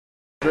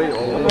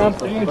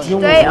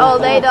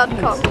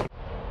DreAllDay.com.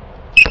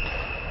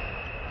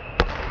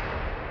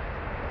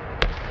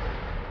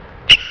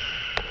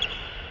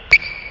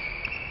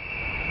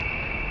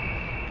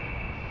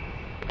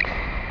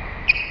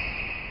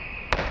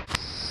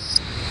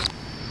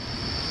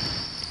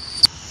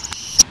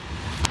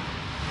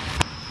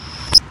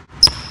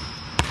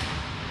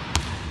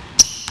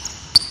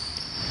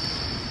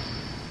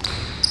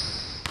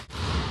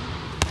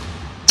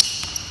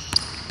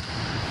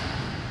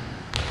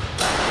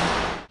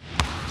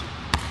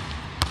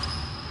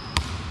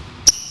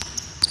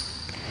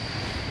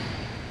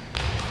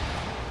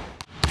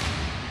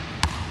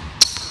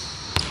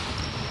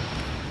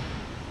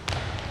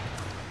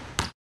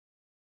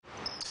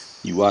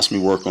 You watched me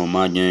work on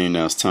my game,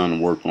 now it's time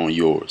to work on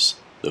yours.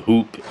 The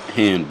Hoop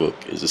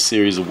Handbook is a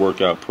series of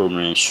workout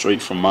programs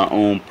straight from my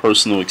own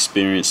personal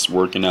experience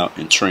working out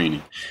and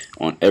training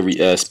on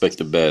every aspect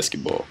of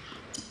basketball.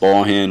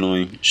 Ball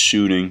handling,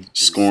 shooting,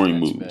 scoring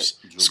moves,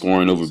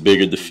 scoring over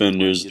bigger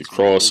defenders, the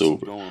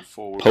crossover,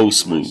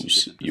 post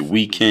moves, your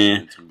weak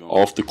hand,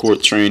 off the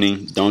court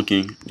training,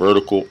 dunking,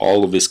 vertical,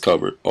 all of it's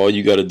covered. All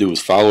you got to do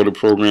is follow the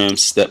program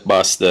step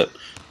by step.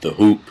 The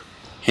Hoop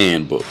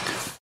Handbook.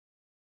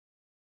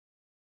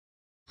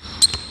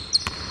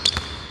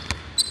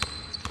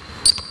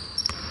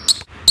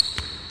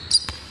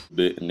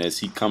 And as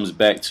he comes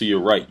back to your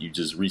right, you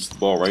just reach the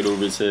ball right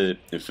over his head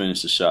and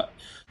finish the shot.